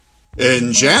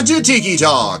Enchanted Tiki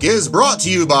Talk is brought to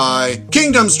you by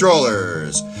Kingdom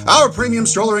Strollers. Our premium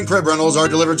stroller and crib rentals are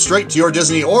delivered straight to your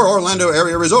Disney or Orlando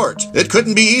area resort. It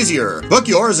couldn't be easier. Book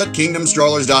yours at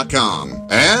kingdomstrollers.com.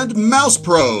 And Mouse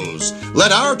Pros.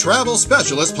 Let our travel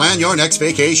specialist plan your next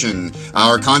vacation.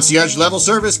 Our concierge level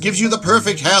service gives you the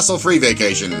perfect hassle-free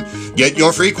vacation. Get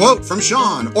your free quote from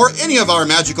Sean or any of our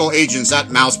magical agents at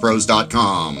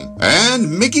mousepros.com.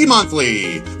 And Mickey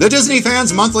Monthly, the Disney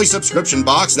fans' monthly subscription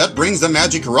box that brings the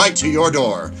magic right to your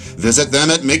door. Visit them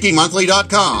at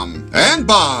mickeymonthly.com. And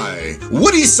by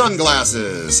Woody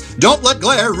Sunglasses. Don't let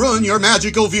glare ruin your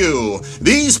magical view.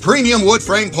 These premium wood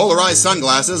frame polarized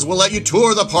sunglasses will let you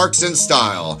tour the parks in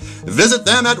style. Visit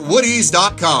them at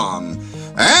woodies.com.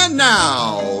 And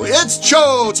now, it's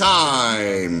show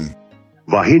time!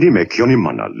 Vahidi me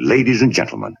Kyonimana, ladies and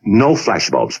gentlemen, no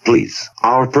flashbulbs, please.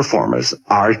 Our performers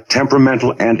are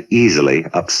temperamental and easily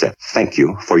upset. Thank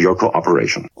you for your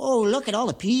cooperation. Oh, look at all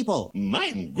the people.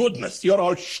 My goodness, you're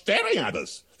all staring at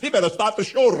us. We better start the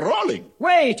show rolling.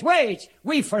 Wait.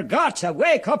 We forgot to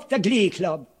wake up the Glee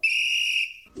Club.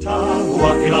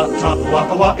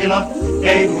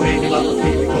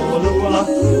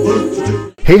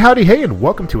 Hey, howdy, hey, and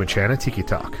welcome to Enchanted Tiki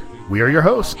Talk. We are your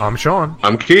hosts. I'm Sean.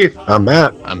 I'm Keith. I'm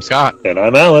Matt. I'm Scott. And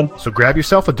I'm Alan. So grab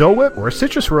yourself a Dole Whip or a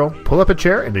citrus roll, pull up a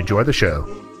chair, and enjoy the show.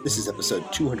 This is episode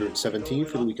 217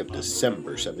 for the week of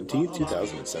December 17th,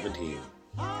 2017.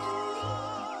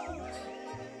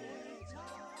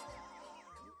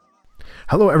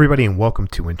 Hello, everybody, and welcome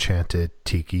to Enchanted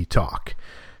Tiki Talk.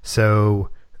 So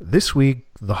this week,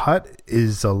 the hut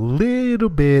is a little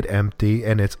bit empty,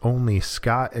 and it's only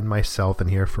Scott and myself in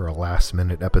here for a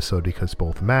last-minute episode because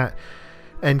both Matt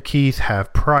and Keith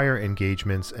have prior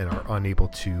engagements and are unable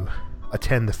to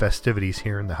attend the festivities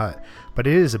here in the hut. But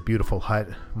it is a beautiful hut,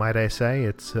 might I say.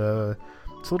 It's a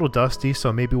little dusty,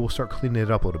 so maybe we'll start cleaning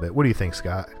it up a little bit. What do you think,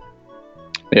 Scott?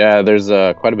 Yeah, there's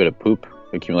quite a bit of poop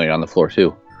accumulated on the floor,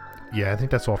 too. Yeah, I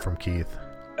think that's all from Keith.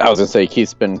 I was going to say,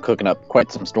 Keith's been cooking up quite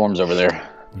some storms over there.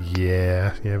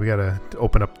 Yeah, we got to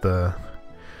open up the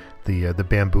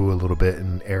bamboo a little bit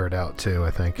and air it out, too,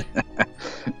 I think.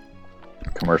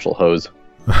 Commercial hose.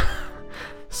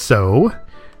 So,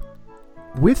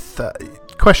 with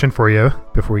question for you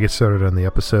before we get started on the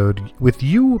episode, with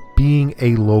you being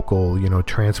a local,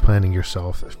 transplanting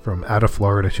yourself from out of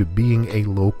Florida to being a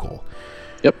local,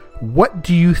 yep. What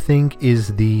do you think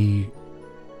is the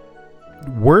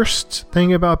worst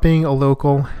thing about being a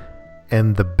local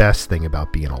and the best thing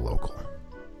about being a local?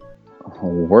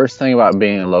 Worst thing about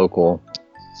being a local,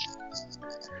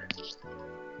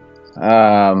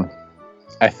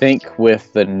 I think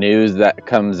with the news that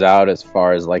comes out as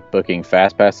far as like booking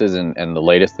fast passes and the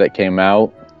latest that came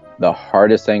out, the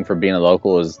hardest thing for being a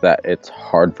local is that it's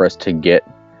hard for us to get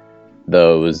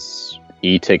those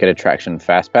e-ticket attraction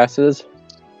fast passes.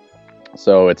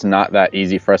 So it's not that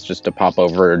easy for us just to pop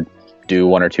over, do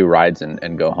one or two rides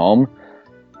and go home.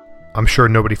 I'm sure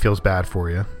nobody feels bad for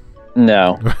you.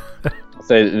 No.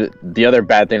 So the other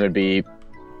bad thing would be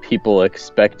people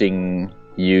expecting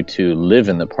you to live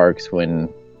in the parks when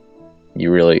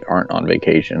you really aren't on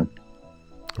vacation.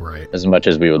 Right. As much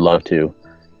as we would love to.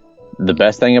 The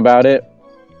best thing about it,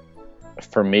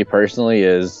 for me personally,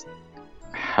 is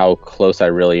how close I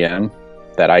really am.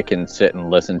 That I can sit and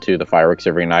listen to the fireworks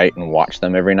every night and watch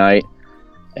them every night.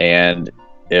 And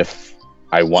if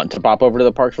I want to pop over to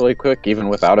the parks really quick, even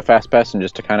without a fast pass, and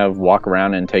just to kind of walk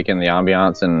around and take in the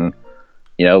ambiance, and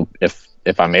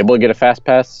if I'm able to get a fast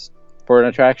pass for an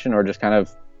attraction or just kind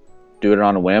of do it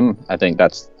on a whim, I think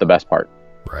that's the best part.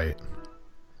 Right.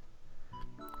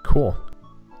 Cool.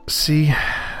 See,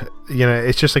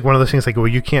 it's just like one of those things like, well,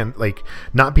 you can't, like,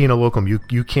 not being a locum,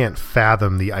 you can't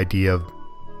fathom the idea of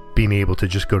being able to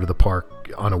just go to the park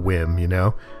on a whim,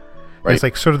 Right. It's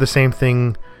like sort of the same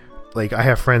thing. Like, I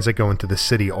have friends that go into the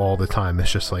city all the time.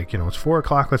 It's just like, it's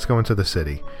 4:00, let's go into the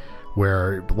city.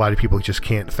 Where a lot of people just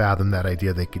can't fathom that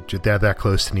idea. They're that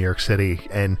close to New York City,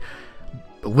 and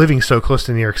living so close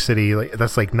to New York City, like,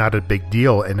 that's like not a big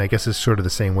deal. And I guess it's sort of the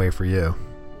same way for you.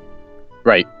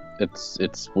 Right.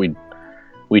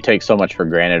 We take so much for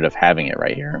granted of having it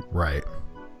right here. Right.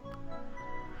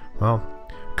 Well,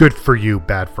 good for you,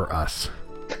 bad for us.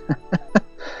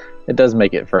 It does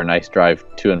make it for a nice drive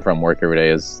to and from work every day,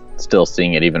 is still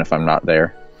seeing it even if I'm not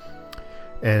there.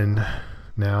 And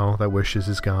now that Wishes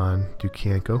is gone, you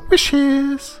can't go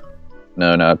Wishes.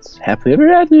 No, it's happily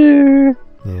ever after.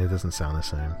 Yeah, it doesn't sound the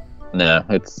same. No,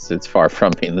 it's far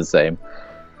from being the same.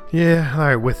 Yeah, all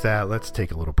right, with that, let's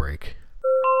take a little break.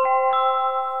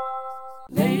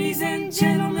 Ladies and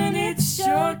gentlemen, it's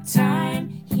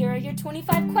showtime. Here are your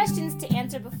 25 questions to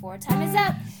answer before time is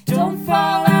up. Don't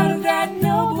fall out of that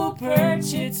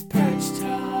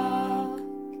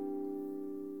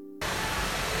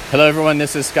Hello everyone,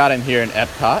 this is Scott. I'm here in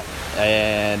Epcot,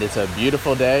 and it's a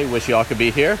beautiful day. Wish you all could be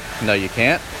here. No, you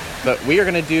can't. But we are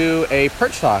going to do a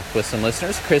Perch Talk with some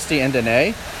listeners, Christy and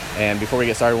Danae. And before we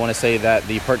get started, I want to say that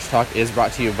the Perch Talk is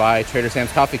brought to you by Trader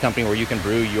Sam's Coffee Company, where you can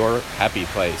brew your happy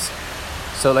place.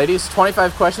 So ladies,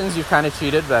 25 questions. You've kind of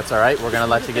cheated, but that's all right. We're going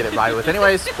to let you get it by with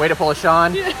anyways. Way to pull a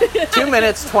Sean. 2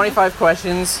 minutes, 25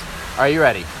 questions. Are you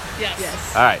ready?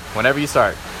 Yes. All right, whenever you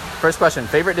start. First question,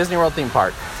 favorite Disney World theme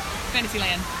park?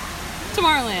 Fantasyland.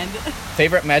 Tomorrowland.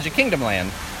 Favorite Magic Kingdom land?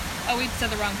 Oh, we said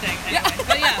the wrong thing. Anyway.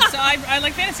 But yeah, so I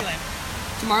like Fantasyland.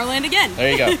 Tomorrowland again.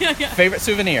 There you go. Favorite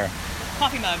souvenir?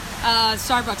 Coffee mug.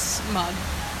 Starbucks mug.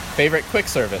 Favorite quick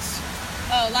service?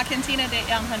 Oh, La Cantina de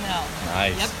El Hanel.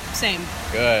 Nice. Yep, same.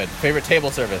 Good. Favorite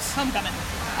table service? Homecoming.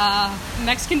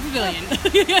 Mexican Pavilion.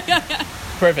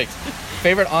 Perfect.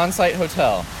 Favorite on-site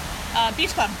hotel?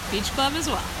 Beach Club. Beach Club as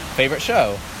well. Favorite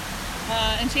show?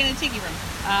 Enchanted Tiki Room.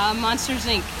 Monsters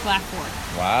Inc. Black Fort.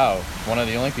 Wow, one of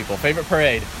the only people. Favorite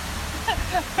parade?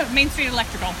 Main Street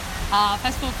Electrical.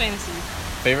 Festival of Fantasy.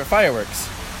 Favorite fireworks?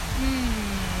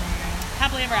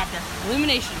 Happily Ever After.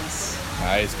 Illuminations.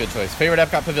 Nice, good choice. Favorite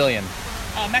Epcot Pavilion?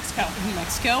 Mexico.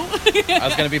 Mexico. I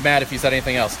was going to be mad if you said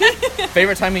anything else.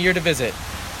 Favorite time of year to visit?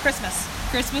 Christmas.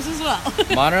 Christmas as well.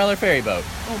 Monorail or ferry boat?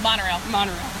 Oh, monorail.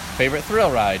 Monorail. Favorite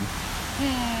thrill ride?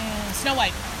 Snow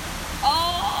White.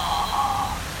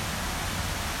 Oh,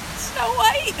 Snow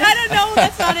White. I don't know.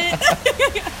 That's not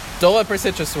it. Dole Whip or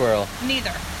Citrus Swirl?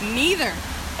 Neither.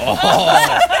 Oh,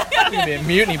 there's going to be a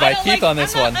mutiny by Keith on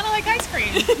this one. I don't like ice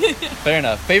cream. Fair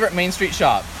enough. Favorite Main Street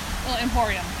shop? Well,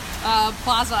 Emporium.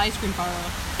 Plaza Ice Cream Parlor.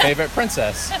 Favorite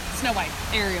princess? Snow White.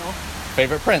 Ariel.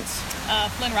 Favorite prince?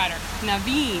 Flynn Rider.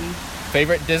 Naveen.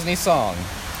 Favorite Disney song?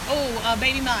 Oh,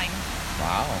 Baby Mine.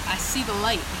 Wow. I See the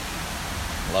Light.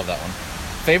 Love that one.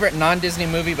 Favorite non-Disney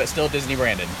movie but still Disney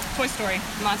branded? Toy Story.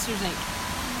 Monsters Inc.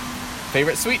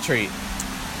 Favorite sweet treat?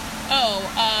 Oh,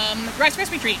 Rice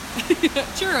Krispie Treat.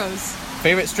 Churros.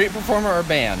 Favorite street performer or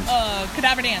band?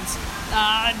 Cadaver Dance.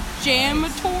 Jam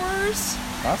Tours.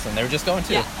 Awesome, they were just going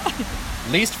too. Yeah.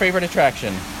 Least favorite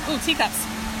attraction? Ooh, Teacups.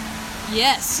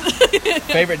 Yes.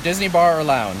 Favorite Disney bar or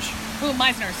lounge? Ooh,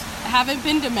 Meisner's. Haven't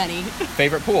been to many.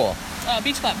 Favorite pool?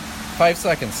 Beach Club. 5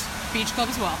 seconds. Beach Club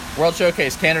as well. World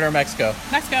Showcase, Canada or Mexico?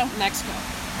 Mexico.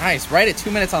 Nice, right at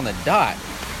 2 minutes on the dot.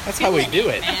 That's how we do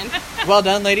it. Man. Well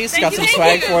done, ladies. Got some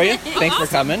swag for you. Thanks for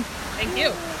coming. Thank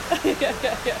you.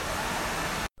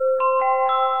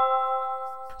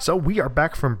 So we are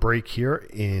back from break here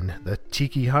in the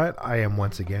Tiki Hut. I am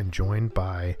once again joined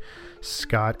by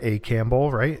Scott A.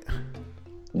 Campbell, right?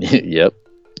 Yep.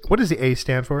 What does the A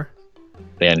stand for?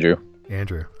 Andrew.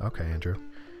 Andrew. Okay, Andrew.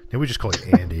 Maybe we just call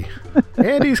it Andy.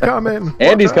 Andy's coming.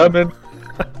 Andy's coming.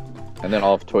 And then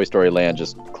all of Toy Story Land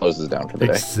just closes down for the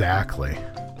day. Exactly.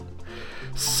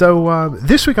 So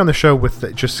this week on the show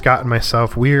with just Scott and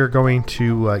myself, we are going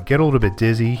to get a little bit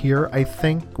dizzy here. I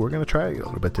think we're going to try to get a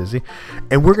little bit dizzy,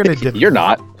 and we're going to. You're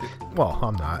not. Well,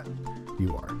 I'm not.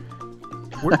 You are.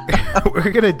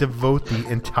 We're going to devote the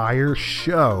entire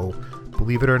show,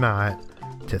 believe it or not,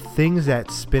 to things that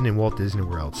spin in Walt Disney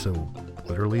World. So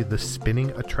literally the spinning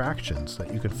attractions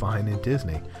that you can find in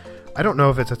Disney. I don't know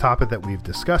if it's a topic that we've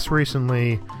discussed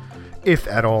recently, if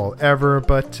at all ever,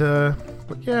 but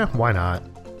yeah, why not?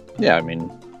 Yeah, I mean,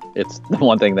 it's the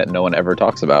one thing that no one ever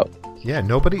talks about. Yeah,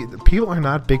 people are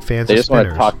not big fans they of just spinners.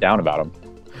 want to talk down about them.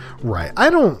 Right.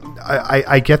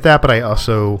 I get that, but I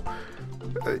also,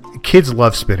 kids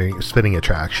love spinning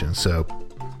attractions, so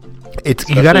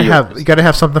you gotta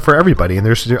have something for everybody, and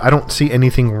I don't see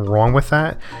anything wrong with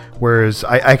that. Whereas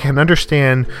I can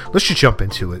understand. Let's just jump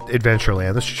into it.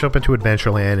 Adventureland. Let's just jump into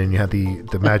Adventureland, and you have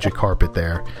the magic carpet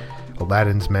there,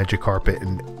 Aladdin's magic carpet,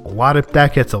 and a lot of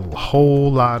that gets a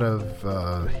whole lot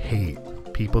of hate.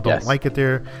 People don't like it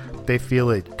there. They feel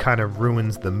it kind of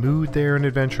ruins the mood there in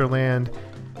Adventureland.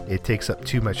 It takes up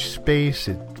too much space.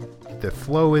 The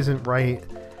flow isn't right.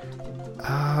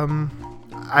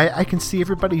 I can see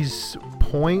everybody's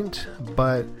point,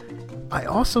 but I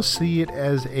also see it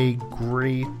as a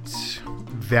great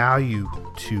value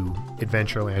to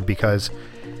Adventureland because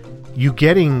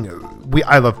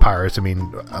I love Pirates. I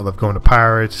mean, I love going to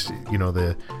Pirates. You know,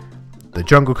 the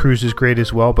Jungle Cruise is great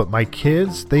as well, but my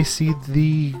kids, they see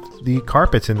the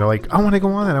carpets and they're like, I want to go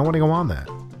on that. I want to go on that.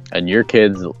 And your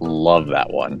kids love that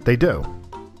one. They do.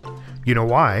 You know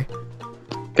why?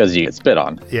 Because you get spit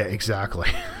on. Yeah, exactly.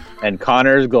 And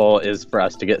Connor's goal is for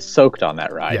us to get soaked on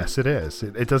that ride. Yes, it is.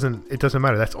 It doesn't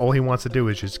matter. That's all he wants to do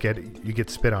is just get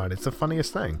spit on. It's the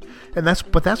funniest thing, and that's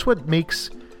what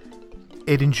makes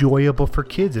it enjoyable for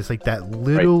kids. It's like that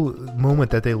little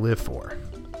moment that they live for.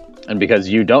 And because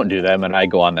you don't do them, and I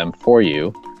go on them for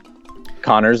you,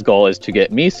 Connor's goal is to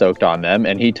get me soaked on them,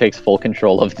 and he takes full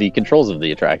control of the controls of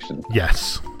the attraction.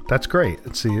 Yes, that's great.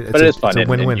 It's fun. It's a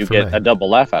win-win and you for get me. a double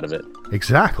laugh out of it.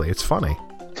 Exactly, it's funny.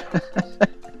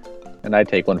 And I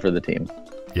take one for the team.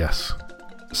 Yes.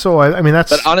 So I mean, that's.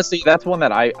 But honestly, that's one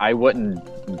that I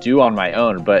wouldn't do on my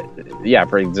own. But yeah,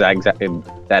 for exactly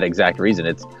that exact reason,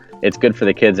 it's good for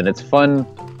the kids and it's fun.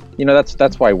 You know,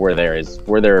 that's why we're there.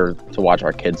 We're there to watch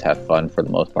our kids have fun for the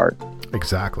most part.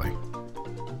 Exactly.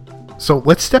 So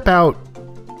let's step out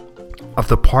of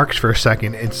the parks for a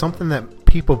second, and something that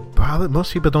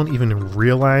most people don't even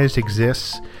realize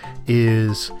exists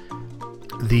is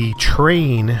the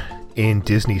train in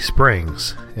Disney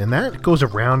Springs, and that goes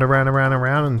around,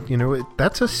 and you know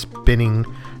that's a spinning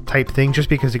type thing just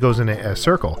because it goes in a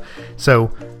circle.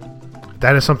 So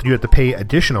that is something you have to pay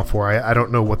additional for. I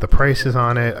don't know what the price is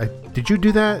on it. Did you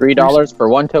do that? $3 for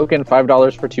one token,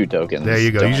 $5 for two tokens. There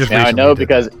you go. You just now I know recently did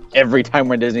because that. every time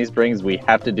we're in Disney Springs, we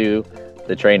have to do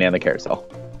the train and the carousel.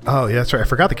 Oh, yeah, that's right. I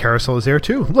forgot the carousel is there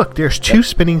too. Look, there's two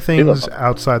spinning things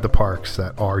outside the parks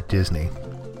that are Disney.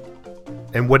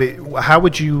 And how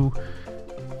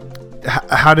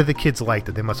did the kids like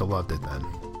that? They must have loved it then.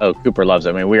 Oh, Cooper loves it.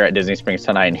 I mean, we were at Disney Springs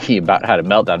tonight, and he about had a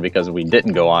meltdown because we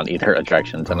didn't go on either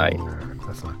attraction tonight. Oh,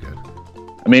 that's not good.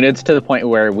 I mean, it's to the point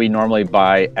where we normally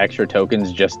buy extra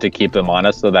tokens just to keep them on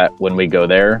us so that when we go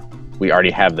there, we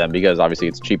already have them because obviously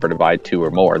it's cheaper to buy two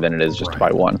or more than it is just to buy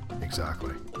one.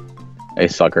 Exactly. They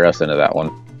sucker us into that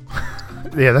one.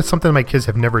 Yeah, that's something my kids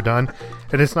have never done.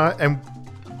 And it's not... And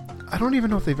I don't even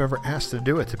know if they've ever asked to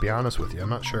do it, to be honest with you. I'm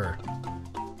not sure.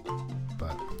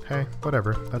 But, hey,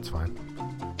 whatever. That's fine.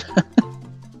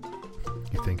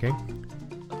 You thinking?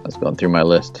 I was going through my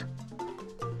list.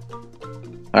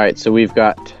 All right, so we've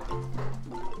got...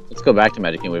 Let's go back to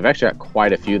Magic Kingdom. We've actually got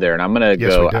quite a few there, and I'm going to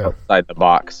go outside the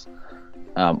box.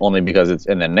 Only because it's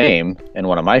in the name, and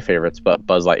one of my favorites, but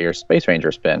Buzz Lightyear's Space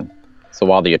Ranger spin. So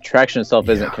while the attraction itself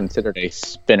isn't considered a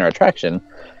spin or attraction,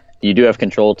 you do have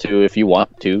control to, if you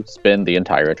want to, spin the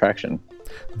entire attraction.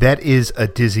 That is a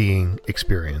dizzying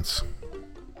experience.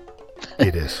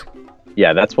 It is.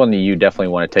 Yeah, that's one that you definitely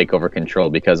want to take over control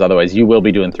because otherwise you will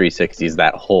be doing 360s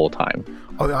that whole time.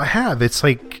 Oh, I have. It's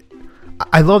like,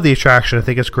 I love the attraction. I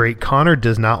think it's great. Connor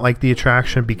does not like the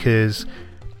attraction because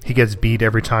he gets beat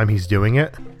every time he's doing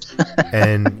it.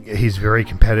 And he's very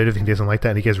competitive. He doesn't like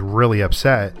that. And he gets really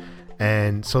upset.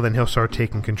 And so then he'll start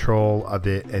taking control of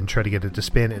it and try to get it to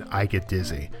spin. And I get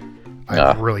dizzy.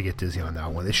 I really get dizzy on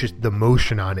that one. It's just the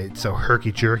motion on it. It's so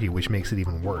herky-jerky, which makes it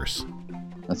even worse.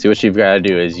 Let's see what you've got to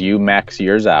do is you max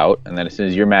yours out. And then as soon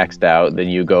as you're maxed out, then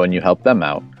you go and you help them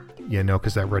out. Yeah, no,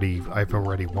 because I've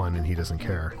already won and he doesn't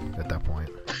care at that point.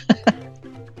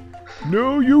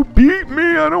 No, you beat me.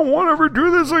 I don't want to ever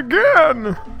do this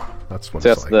again. That's what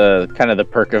it's like. That's the kind of the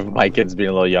perk of my kids being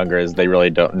a little younger is they really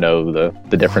don't know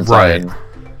the difference. Right.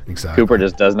 Exactly. Cooper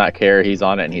just does not care. He's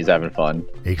on it and he's having fun.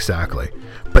 Exactly.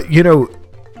 But you know,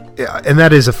 and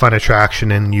that is a fun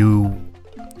attraction. And you,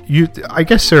 I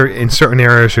guess there in certain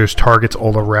areas there's targets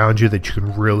all around you that you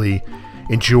can really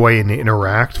enjoy and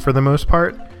interact for the most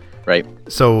part. Right.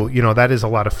 So, you know, that is a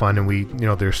lot of fun.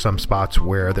 And there's some spots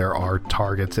where there are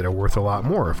targets that are worth a lot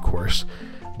more, of course.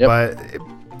 Yep. But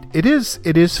it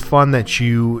is fun that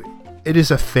it is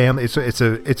a family.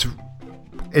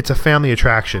 It's a family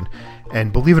attraction.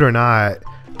 And believe it or not,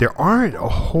 there aren't a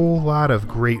whole lot of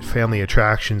great family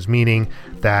attractions, meaning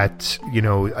that,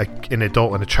 an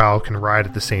adult and a child can ride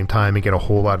at the same time and get a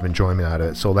whole lot of enjoyment out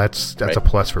of it. So that's right. A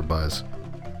plus for Buzz.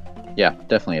 Yeah,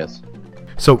 definitely is.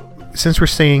 So since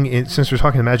we're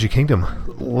talking Magic Kingdom,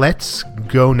 let's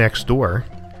go next door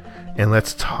and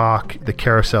let's talk the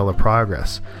Carousel of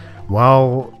Progress.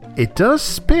 While it does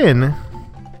spin,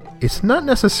 it's not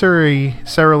necessarily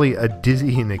a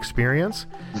dizzying experience.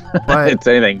 But it's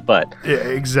anything but. Yeah,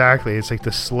 exactly. It's like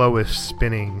the slowest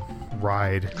spinning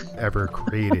ride ever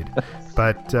created.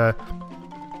 But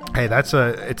hey,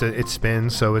 it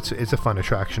spins, so it's a fun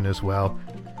attraction as well.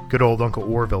 Good old Uncle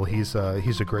Orville, he's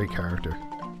a great character.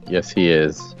 Yes, he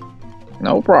is.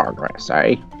 No progress,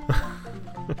 eh?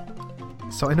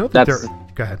 So I know that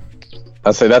go ahead.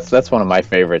 I'll say that's one of my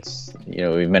favorites.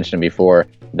 We've mentioned before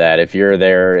that if you're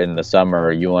there in the summer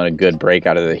or you want a good break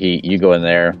out of the heat, you go in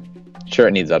there. Sure,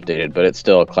 it needs updated, but it's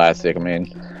still a classic. I mean,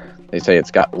 they say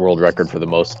it's got world record for the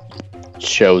most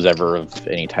shows ever of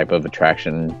any type of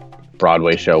attraction,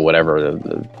 Broadway show, whatever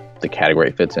the category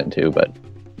it fits into. But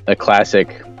a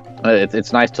classic.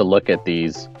 It's nice to look at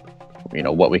these,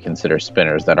 what we consider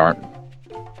spinners that aren't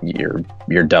your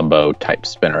Dumbo type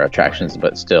spinner attractions,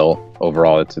 but still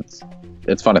overall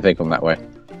it's fun to think of them that way.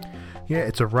 Yeah,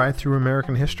 it's a ride through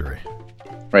American history.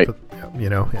 Right.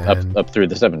 And up through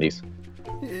the 70s.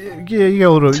 Yeah, you get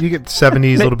a little. You get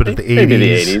 70s, a little bit of the 80s, Maybe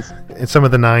the 80s, and some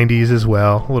of the 90s as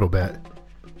well, a little bit.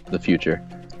 the future.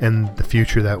 And the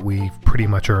future that we pretty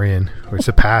much are in, or it's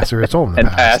the past, or it's all in the And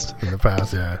past. past. In the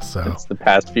past, yeah. So It's the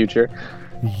past future.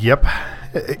 Yep,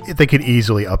 they could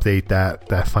easily update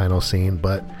that final scene,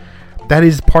 but that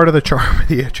is part of the charm of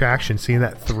the attraction. Seeing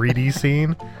that 3D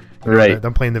scene, Right.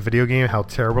 them playing the video game, how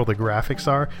terrible the graphics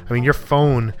are. I mean, your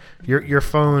phone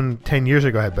 10 years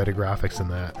ago had better graphics than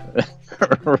that.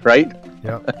 Right?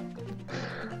 Yep.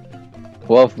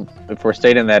 Well, if we're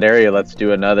staying in that area, let's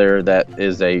do another that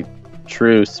is a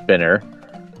true spinner,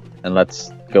 and let's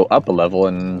go up a level.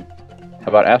 And how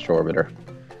about Astro Orbiter?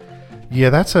 Yeah,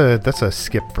 that's a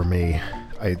skip for me.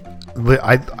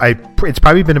 It's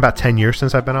probably been about 10 years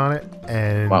since I've been on it,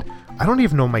 and Wow. I don't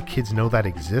even know my kids know that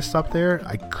exists up there.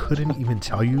 I couldn't even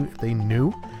tell you if they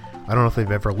knew. I don't know if they've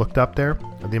ever looked up there.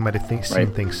 They might have seen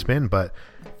Right. things spin, but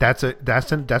that's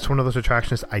one of those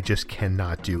attractions I just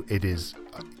cannot do. It is,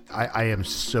 I am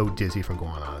so dizzy from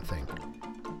going on a thing.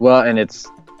 Well, and it's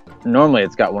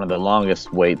got one of the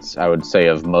longest waits, I would say,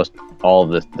 of most all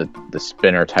the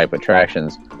spinner type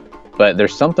attractions. But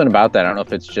there's something about that. I don't know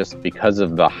if it's just because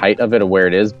of the height of it or where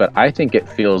it is, but I think it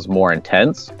feels more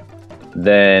intense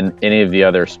than any of the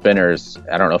other spinners.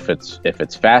 I don't know if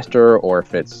it's faster or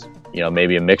if it's,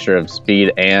 maybe a mixture of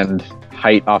speed and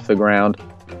height off the ground.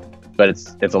 But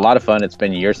it's a lot of fun. It's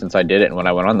been years since I did it, and when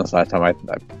I went on this last time,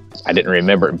 I didn't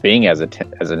remember it being as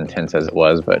intense as it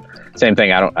was. But same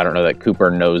thing. I don't know that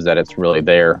Cooper knows that it's really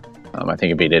there. I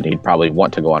think if he did, he'd probably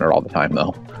want to go on it all the time,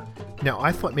 though. Now,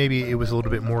 I thought maybe it was a little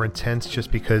bit more intense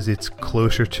just because it's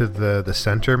closer to the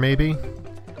center, maybe,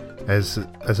 as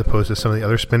opposed to some of the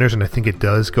other spinners, and I think it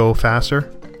does go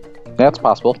faster. That's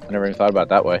possible. I never even thought about it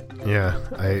that way. Yeah,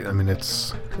 I mean,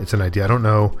 it's an idea. I don't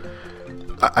know.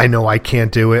 I know I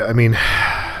can't do it. I mean,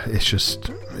 it's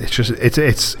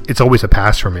always a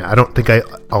pass for me. I don't think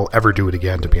I'll ever do it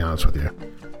again, to be honest with you.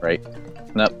 Right.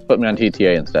 No, put me on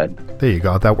TTA instead. There you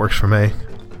go. That works for me.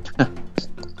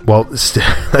 Well, let's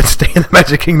stay in the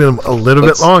Magic Kingdom a little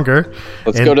bit longer.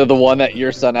 Let's go to the one that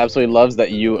your son absolutely loves that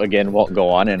you, again, won't go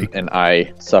on, and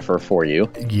I suffer for you.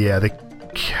 Yeah, the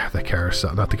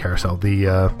carousel. Not the carousel.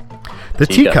 The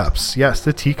teacups. Yes,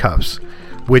 the teacups.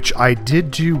 Which I did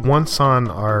do once on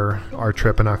our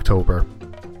trip in October.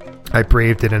 I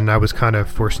braved it, and I was kind of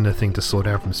forcing the thing to slow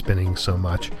down from spinning so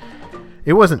much.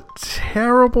 It wasn't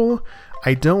terrible.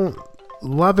 I don't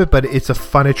love it, but it's a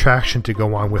fun attraction to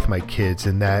go on with my kids,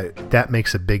 and that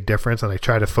makes a big difference. And I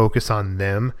try to focus on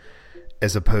them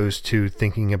as opposed to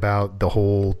thinking about the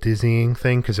whole dizzying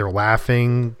thing, because they're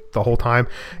laughing the whole time.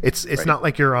 It's Right. not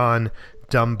like you're on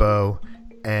Dumbo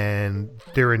and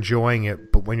they're enjoying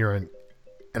it, but when you're on,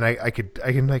 and I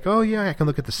can like, oh yeah, I can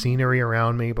look at the scenery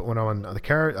around me, but when I'm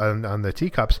on the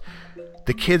teacups,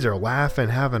 the kids are laughing,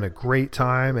 having a great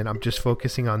time, and I'm just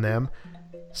focusing on them.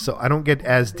 So I don't get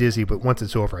as dizzy, but once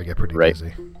it's over, I get pretty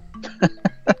dizzy.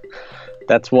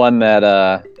 That's one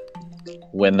that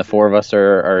when the four of us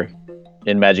are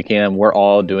in Magic Kingdom, we're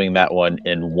all doing that one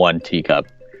in one teacup.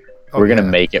 We're going to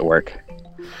make it work.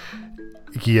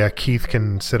 Yeah, Keith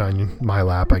can sit on my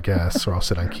lap, I guess, or I'll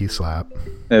sit on Keith's lap.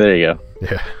 There you go.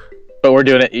 Yeah. But we're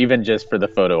doing it even just for the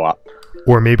photo op.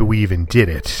 Or maybe we even did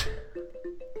it.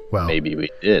 Well, maybe we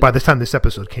did. By the time this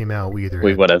episode came out, we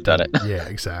would have done it. Yeah,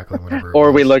 exactly. Whenever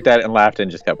or we looked at it and laughed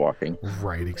and just kept walking.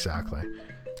 Right, exactly.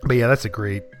 But yeah, that's a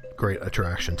great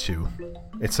attraction too.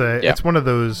 It's one of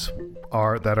those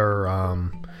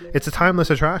it's a timeless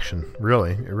attraction.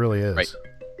 Really, it really is. Right.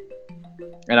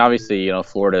 And obviously,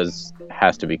 Florida's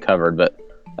has to be covered, but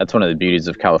that's one of the beauties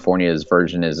of California's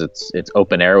version is it's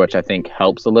open air, which I think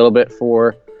helps a little bit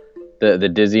for the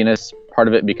dizziness part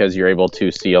of it, because you're able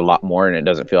to see a lot more and it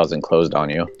doesn't feel as enclosed on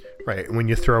you. Right. When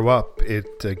you throw up, it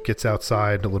gets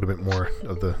outside a little bit more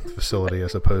of the facility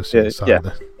as opposed to inside.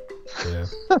 Yeah.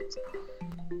 All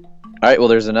right. Well,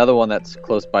 there's another one that's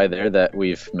close by there that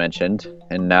we've mentioned,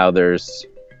 and now there's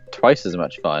twice as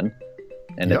much fun,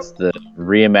 and it's the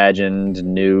reimagined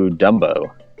new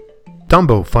Dumbo.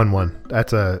 Dumbo, fun one.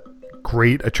 That's a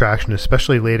great attraction,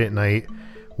 especially late at night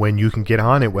when you can get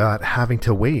on it without having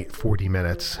to wait 40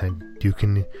 minutes, and you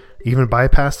can even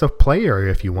bypass the play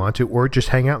area if you want to, or just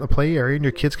hang out in the play area and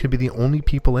your kids could be the only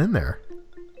people in there.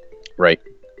 Right.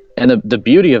 And the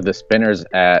beauty of the spinners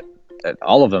at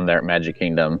all of them there at Magic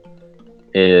Kingdom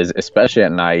is, especially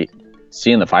at night,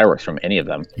 seeing the fireworks from any of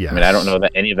them. Yes. I mean, I don't know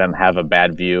that any of them have a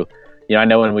bad view. I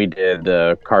know when we did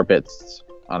the carpets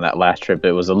on that last trip,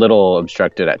 it was a little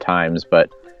obstructed at times, but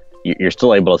you're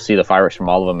still able to see the fireworks from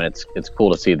all of them, and it's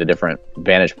cool to see the different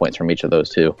vantage points from each of those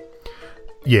too.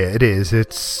 Yeah, it is.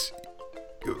 It's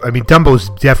I mean, Dumbo's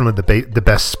definitely the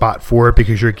best spot for it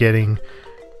because you're getting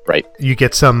you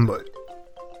get some,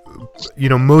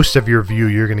 most of your view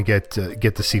you're going to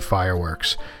get to see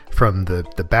fireworks from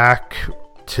the back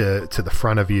to the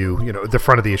front of you, the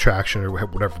front of the attraction or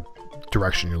whatever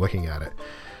direction you're looking at it.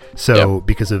 So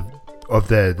because of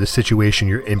the situation,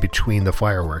 you're in between the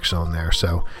fireworks zone there.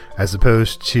 So as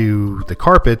opposed to the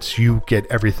carpets, you get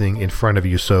everything in front of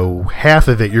you. So half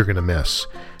of it you're going to miss,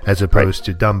 as opposed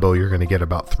to Dumbo, you're going to get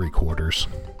about 3/4.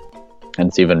 And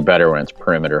it's even better when it's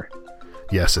perimeter.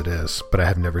 Yes, it is. But I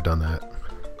have never done that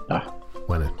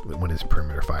when it's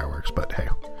perimeter fireworks. But hey,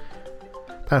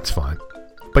 that's fine.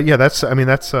 But yeah,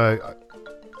 the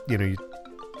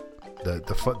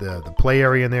play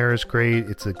area in there is great.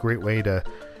 It's a great way to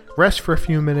rest for a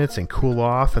few minutes and cool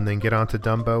off, and then get onto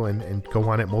Dumbo and go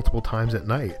on it multiple times at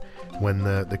night when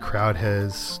the crowd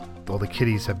all the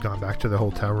kiddies have gone back to the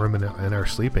hotel room and are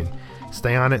sleeping.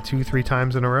 Stay on it 2-3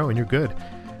 times in a row and you're good.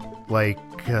 Like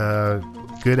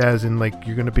good as in like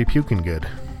you're gonna be puking good.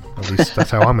 At least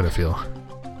that's how I'm gonna feel.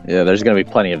 Yeah, there's gonna be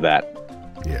plenty of that.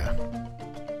 Yeah.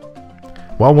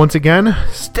 Well, once again,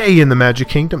 stay in the Magic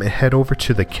Kingdom and head over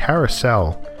to the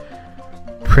Carousel.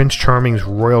 Prince Charming's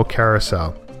Royal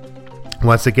Carousel.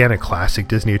 Once again, a classic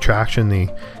Disney attraction. The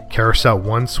Carousel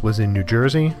once was in New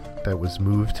Jersey. That was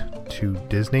moved to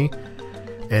Disney.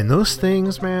 And those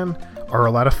things, man, are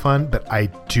a lot of fun, but I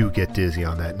do get dizzy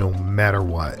on that no matter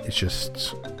what. It's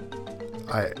just...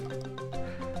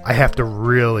 I have to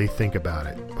really think about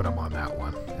it when I'm on that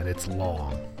one. And it's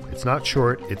long. It's not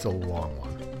short, it's a long one.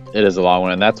 It is a long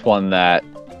one, and that's one that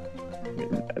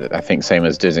I think same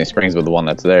as Disney Springs, but the one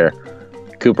that's there.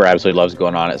 Cooper absolutely loves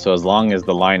going on it. So as long as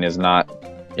the line is not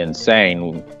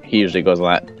insane, he usually goes on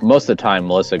that. Most of the time,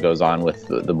 Melissa goes on with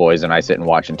the boys, and I sit and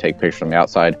watch and take pictures from the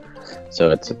outside.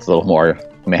 So it's a little more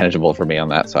manageable for me on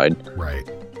that side. Right.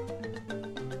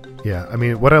 Yeah, I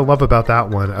mean, what I love about that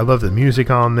one, I love the music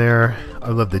on there. I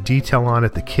love the detail on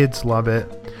it. The kids love it.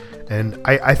 And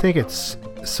I think it's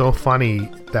so funny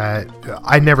that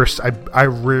I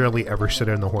rarely ever sit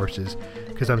on the horses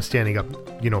because I'm standing up,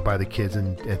 by the kids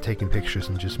and taking pictures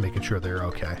and just making sure they're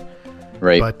okay.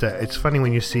 Right. But it's funny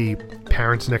when you see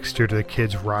parents next to the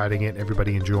kids riding it,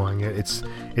 everybody enjoying it.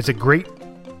 It's a great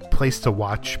place to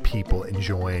watch people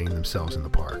enjoying themselves in the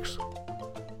parks.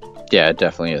 Yeah, it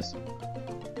definitely is.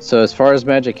 So as far as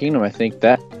Magic Kingdom, I think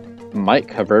that might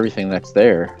cover everything that's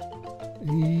there.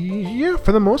 Yeah,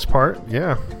 for the most part,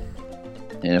 yeah.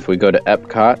 And if we go to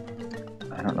Epcot,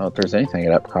 I don't know if there's anything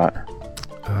at Epcot.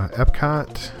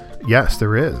 Epcot, yes,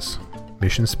 there is.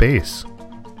 Mission Space.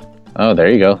 Oh,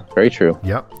 there you go. Very true.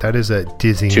 Yep, that is a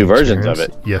Disney 2 versions of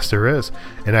it. Yes, there is.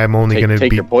 And I'm only going to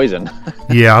take your poison.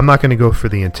 Yeah, I'm not going to go for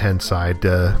the intense side.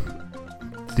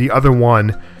 The other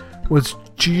one was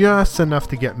just enough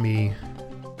to get me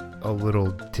a little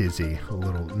dizzy, a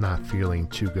little not feeling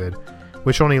too good,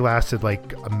 which only lasted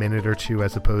like a minute or two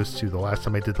as opposed to the last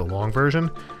time I did the long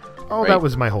version. Oh, right. That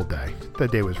was my whole day.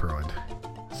 That day was ruined.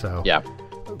 So yeah,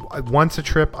 once a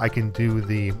trip I can do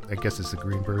I guess it's the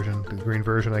green version. The green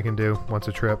version I can do once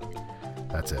a trip.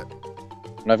 That's it.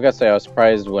 And I've got to say, I was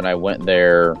surprised when I went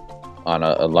there on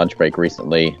a lunch break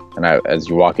recently, and as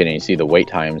you walk in and you see the wait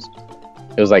times,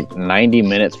 it was like 90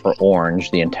 minutes for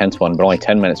orange, the intense one, but only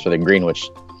 10 minutes for the green, which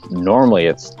normally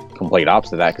it's complete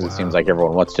opposite of that because It seems like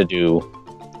everyone wants to do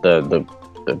the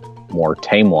more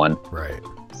tame one. Right.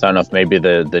 So I don't know if maybe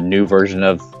the new version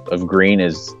of green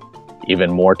is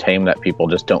even more tame, that people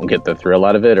just don't get the thrill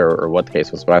out of it, or what the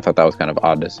case was, but I thought that was kind of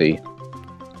odd to see.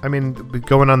 I mean,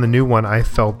 going on the new one, I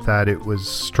felt that it was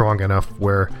strong enough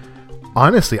where,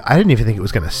 honestly, I didn't even think it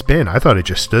was going to spin. I thought it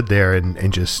just stood there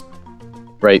and just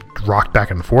rocked back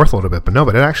and forth a little bit, but no,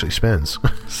 but it actually spins.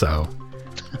 So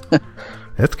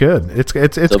it's good. It's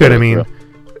good. I mean,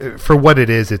 for what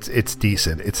it is, it's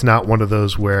decent. It's not one of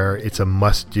those where it's a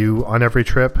must do on every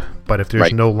trip, but if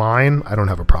there's no line, I don't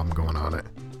have a problem going on it.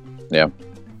 Yeah.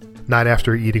 Not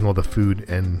after eating all the food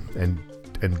and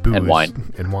booze and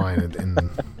wine in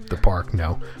the park,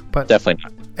 no. But definitely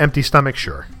not. Empty stomach,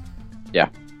 sure. Yeah.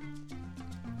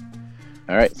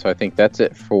 All right, so I think that's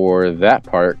it for that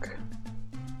park.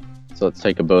 So let's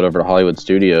take a boat over to Hollywood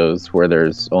Studios, where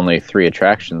there's only 3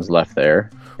 attractions left there,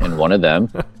 and one of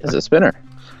them is a spinner.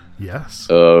 Yes.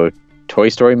 So Toy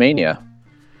Story Mania.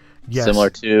 Yes. Similar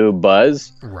to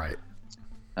Buzz. Right.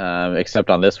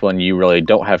 Except on this one, you really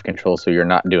don't have control, so you're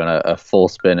not doing a full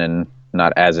spin and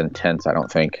not as intense, I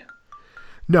don't think.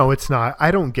 No, it's not. I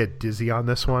don't get dizzy on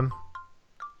this one.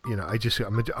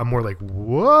 I'm more like,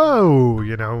 whoa,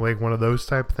 like one of those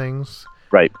type things.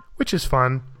 Right. Which is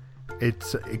fun.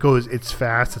 It's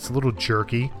fast. It's a little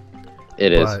jerky.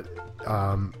 It is. But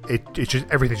it just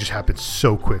everything just happens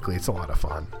so quickly. It's a lot of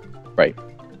fun. Right.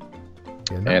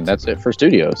 Yeah, And that's it for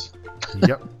studios.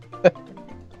 Yep.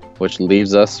 Which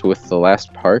leaves us with the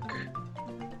last park.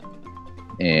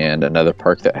 And another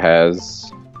park that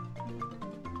has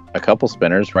a couple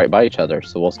spinners right by each other.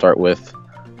 So we'll start with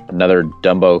another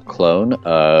Dumbo clone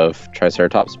of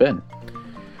Triceratops Spin.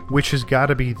 Which has got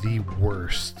to be the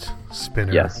worst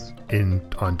spinner Yes.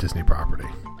 on Disney property.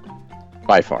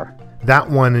 By far. That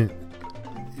one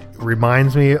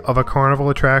reminds me of a carnival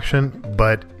attraction,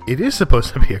 but it is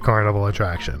supposed to be a carnival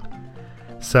attraction.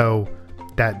 So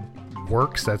that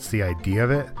works. That's the idea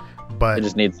of it. But It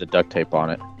just needs the duct tape on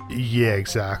it. yeah,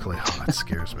 exactly. Oh, that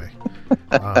scares me.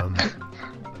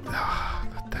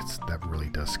 That really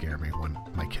does scare me when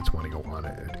my kids want to go on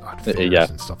it on fairs Yeah.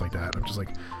 and stuff like that. I'm just like,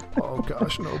 oh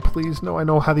gosh, no, please, no. I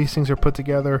know how these things are put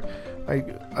together.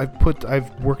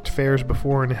 I've worked fairs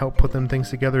before and helped put them things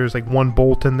together. There's like one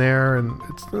bolt in there, and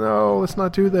let's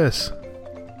not do this.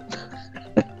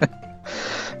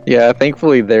 Yeah,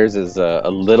 thankfully theirs is a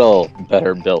little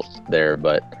better built there,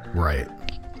 but Right.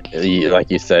 like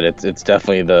you said, it's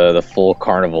definitely the full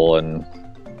carnival. And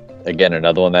again,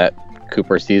 another one that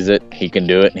Cooper sees it, he can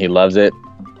do it, and he loves it,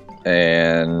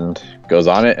 and goes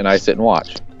on it, and I sit and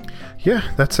watch. Yeah,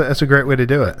 that's a great way to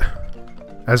do it.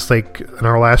 As like in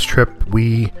our last trip,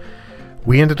 we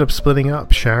ended up splitting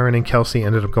up. Sharon and Kelsey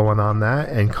ended up going on that,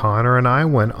 and Connor and I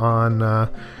went on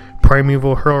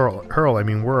Primeval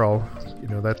Whirl. You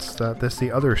know, that's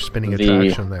the other spinning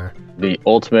attraction there. The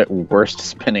ultimate worst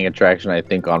spinning attraction, I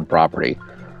think, on property.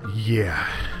 Yeah,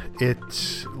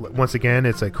 it's once again,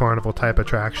 it's a carnival type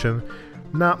attraction.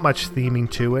 Not much theming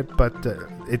to it, but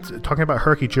it's talking about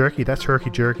Herky Jerky. That's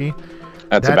Herky Jerky.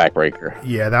 That's a backbreaker.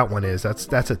 Yeah, that one is.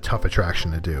 That's a tough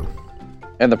attraction to do.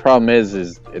 And the problem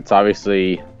is it's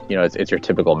obviously, you know, it's your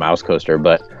typical mouse coaster,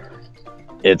 but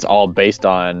it's all based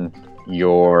on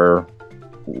your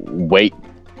weight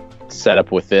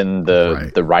setup within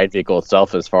the ride vehicle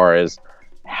itself, as far as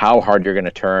how hard you're going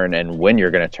to turn and when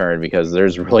you're going to turn, because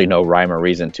there's really no rhyme or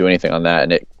reason to anything on that,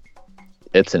 and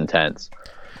it's intense.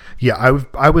 Yeah,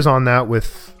 I was on that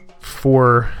with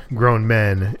 4 grown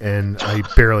men, and I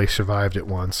barely survived it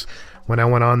once. When I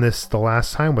went on this the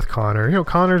last time with Connor, you know,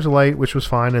 Connor's light, which was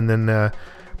fine, and then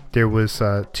there was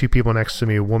 2 people next to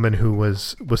me, a woman who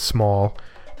was small,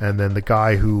 and then the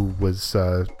guy who was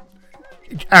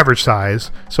average size,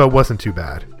 so it wasn't too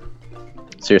bad.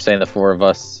 So you're saying the 4 of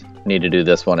us need to do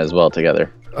this one as well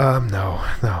together? No,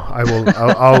 I will.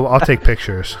 I'll take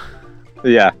pictures.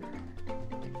 Yeah.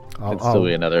 It'll still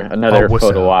be another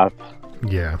photo op.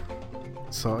 Yeah.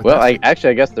 So well, I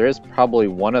guess there is probably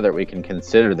one other we can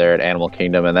consider there at Animal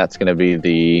Kingdom, and that's going to be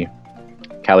the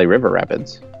Kali River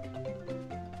Rapids.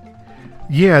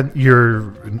 Yeah,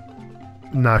 your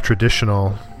not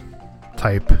traditional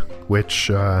type,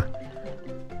 which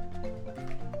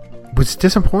was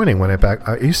disappointing when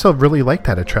I used to really like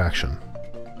that attraction.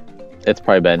 It's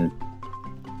probably been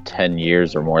 10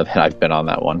 years or more that I've been on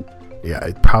that one. Yeah,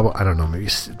 I don't know, maybe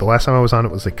the last time I was on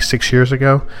it was like 6 years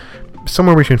ago.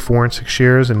 Somewhere between 4 and 6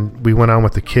 years, and we went on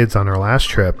with the kids on our last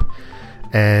trip,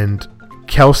 and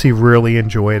Kelsey really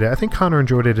enjoyed it. I think Connor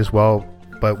enjoyed it as well,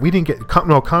 but we didn't get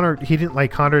Connor didn't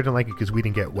like it because we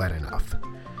didn't get wet enough.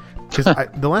 Because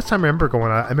the last time I remember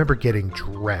going on, I remember getting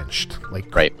drenched,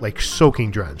 like soaking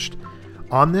drenched.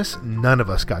 On this, none of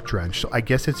us got drenched, so I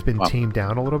guess it's been tamed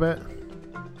down a little bit.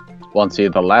 Well, and see,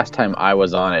 the last time I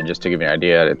was on it, just to give you an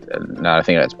idea, now I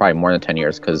think it's probably more than 10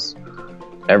 years, because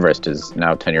Everest is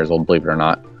now 10 years old, believe it or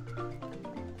not.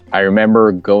 I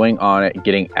remember going on it,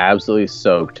 getting absolutely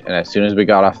soaked, and as soon as we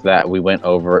got off that, we went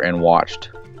over and watched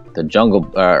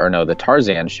the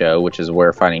Tarzan show, which is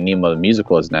where Finding Nemo the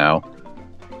musical is now.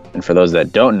 And for those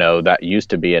that don't know, that used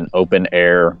to be an open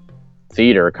air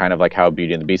theater, kind of like how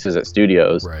Beauty and the Beast is at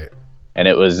Studios. Right. And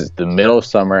it was the middle of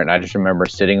summer, and I just remember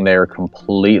sitting there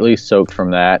completely soaked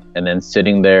from that, and then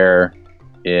sitting there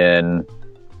in,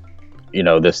 you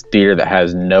know, this theater that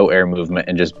has no air movement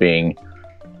and just being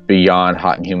beyond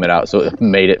hot and humid out. So it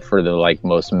made it for the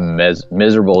most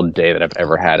miserable day that I've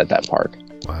ever had at that park.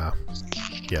 Wow.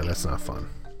 Yeah, that's not fun.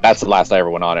 That's the last I ever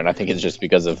went on, and I think it's just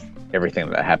because of everything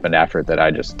that happened after it that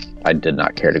I did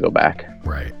not care to go back.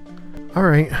 Right. All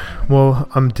right. Well,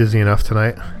 I'm dizzy enough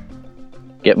tonight.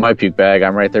 Get my puke bag.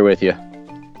 I'm right there with you.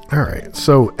 All right.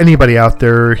 So anybody out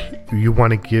there, you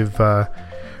want to give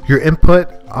your input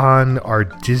on our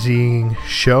dizzying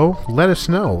show, let us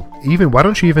know. Why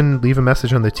don't you even leave a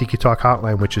message on the Tiki Talk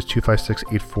hotline, which is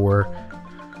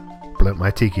 256-84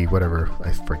 my tiki, whatever.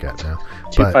 I forget now.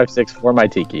 256 for my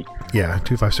tiki. Yeah,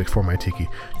 256 for my tiki.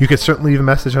 You could certainly leave a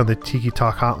message on the Tiki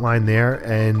Talk hotline there,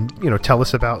 and tell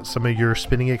us about some of your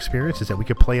spinning experiences, and we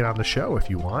could play it on the show if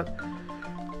you want.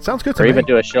 Sounds good to me. Or me. even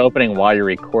do a show opening while you're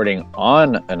recording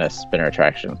on a spinner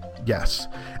attraction. Yes,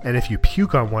 and if you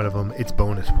puke on one of them, it's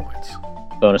bonus points.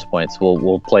 Bonus points.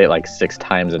 We'll play it like 6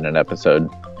 times in an episode.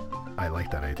 I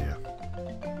like that idea.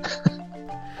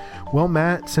 Well,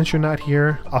 Matt, since you're not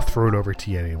here, I'll throw it over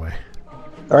to you anyway.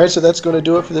 All right, so that's going to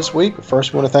do it for this week.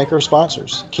 First, we want to thank our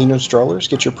sponsors, Kingdom Strollers.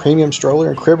 Get your premium stroller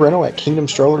and crib rental at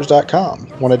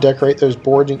kingdomstrollers.com. Want to decorate those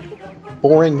boring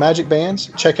magic bands?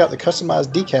 Check out the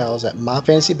customized decals at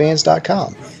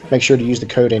myfantasybands.com. Make sure to use the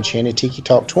code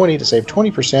EnchantedTikiTalk20 to save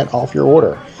 20% off your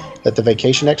order. Let the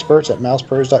vacation experts at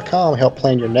mousepros.com help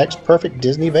plan your next perfect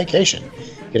Disney vacation.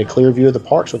 Get a clear view of the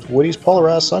parks with Woody's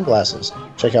polarized sunglasses.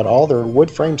 Check out all their wood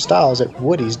frame styles at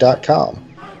woodys.com.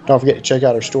 Don't forget to check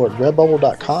out our store at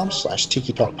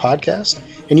redbubble.com/Tiki Talk Podcast.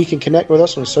 And you can connect with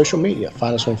us on social media.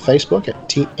 Find us on Facebook at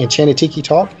Enchanted Tiki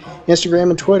Talk, Instagram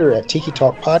and Twitter at Tiki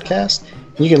Talk Podcast.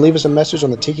 And you can leave us a message on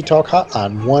the Tiki Talk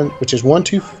hotline, which is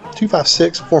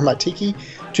 1-256 for my Tiki,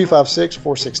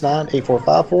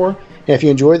 256-469-8454. And if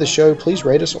you enjoy the show, please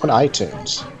rate us on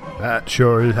iTunes. That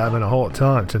sure is having a hard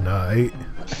time tonight.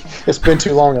 It's been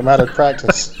too long. I'm out of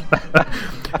practice.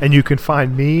 And you can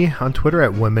find me on Twitter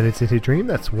at 1 Minute Disney Dream.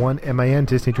 That's 1MIN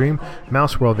Disney Dream,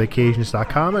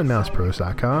 MouseWorldVacations.com, and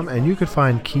MousePros.com. And you can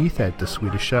find Keith at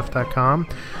TheSwedishChef.com,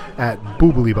 at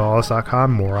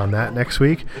BooblyBalls.com. More on that next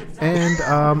week. And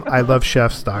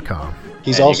ILoveChefs.com.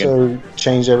 He's also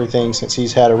changed everything since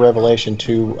he's had a revelation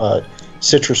to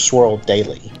Citrus Swirl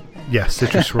Daily. Yes,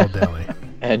 Citrus Swirl Daily.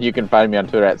 And you can find me on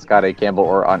Twitter at Scotty Campbell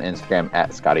or on Instagram at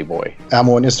ScottyBoy. I'm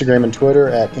on Instagram and Twitter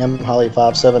at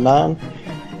mholly579.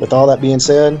 With all that being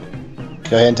said,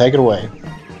 go ahead and take it away.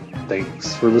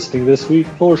 Thanks for listening this week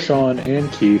for Sean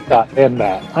and Keith and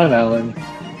Matt. I'm Alan,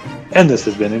 and this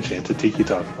has been Enchanted Tiki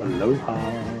Talk.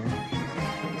 Aloha.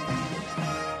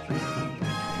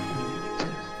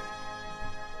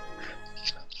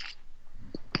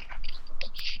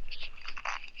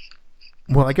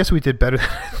 Well, I guess we did better than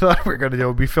I thought we were going to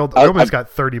do. We almost got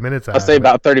 30 minutes out of it. I'll say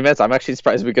about 30 minutes. I'm actually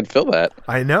surprised we could fill that.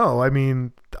 I know. I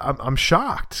mean, I'm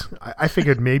shocked. I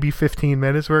figured maybe 15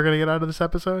 minutes we were going to get out of this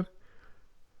episode.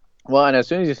 Well, and as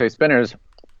soon as you say spinners,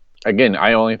 again,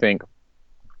 I only think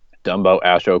Dumbo,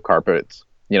 Astro, Carpets,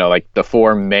 like the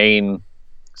 4 main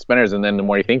spinners. And then the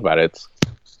more you think about it,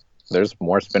 there's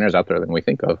more spinners out there than we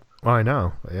think of. Well, I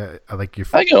know. Yeah, I think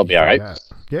it'll be all right.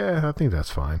 Yeah, I think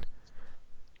that's fine.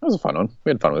 That was a fun one.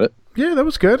 We had fun with it. Yeah, that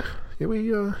was good. Yeah,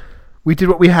 we did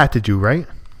what we had to do, right?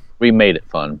 We made it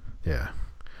fun. Yeah.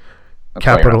 That's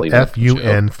capital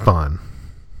F-U-N, fun.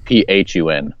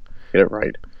 P-H-U-N. Get it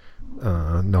right.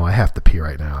 No, I have to pee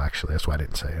right now, actually. That's why I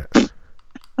didn't say it.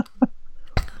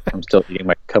 I'm still eating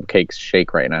my cupcake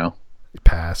shake right now.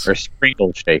 Pass. Or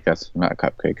sprinkled shake. That's not a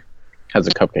cupcake. Has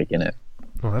a cupcake in it.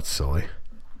 Oh, that's silly.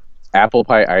 Apple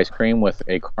pie ice cream with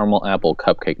a caramel apple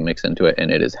cupcake mix into it, and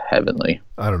it is heavenly.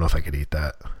 I don't know if I could eat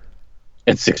that.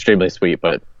 It's extremely sweet,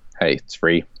 but hey, it's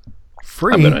free.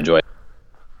 Free? I'm going to enjoy it.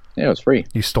 Yeah, it was free.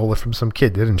 You stole it from some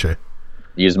kid, didn't you?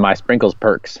 Use my Sprinkles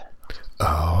perks.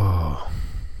 Oh.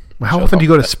 Well, how often do you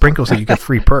go to Sprinkles that you get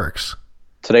free perks?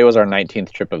 Today was our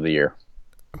 19th trip of the year.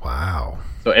 Wow.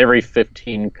 So every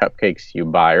 15 cupcakes you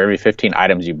buy, or every 15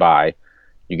 items you buy,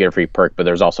 you get a free perk, but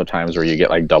there's also times where you get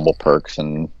like double perks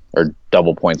or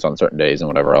double points on certain days and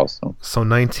whatever else. So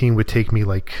 19 would take me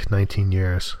like 19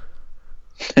 years.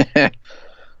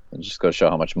 Just go show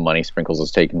how much money Sprinkles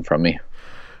has taken from me.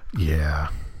 Yeah.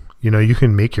 You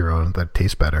can make your own that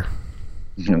tastes better.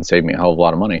 And save me a hell of a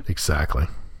lot of money. Exactly.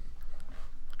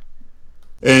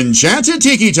 Enchanted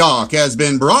Tiki Talk has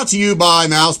been brought to you by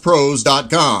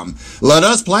MousePros.com. Let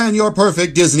us plan your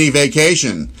perfect Disney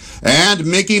vacation. And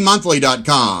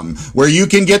MickeyMonthly.com, where you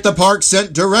can get the park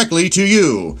sent directly to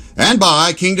you. And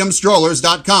by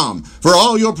KingdomStrollers.com for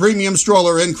all your premium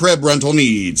stroller and crib rental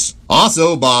needs.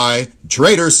 Also by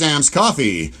Trader Sam's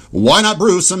Coffee. Why not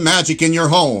brew some magic in your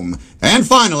home? And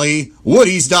finally,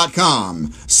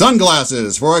 Woodies.com.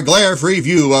 Sunglasses for a glare-free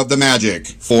view of the magic.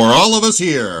 For all of us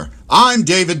here, I'm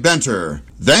David Benter.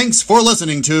 Thanks for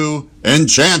listening to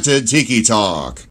Enchanted Tiki Talk.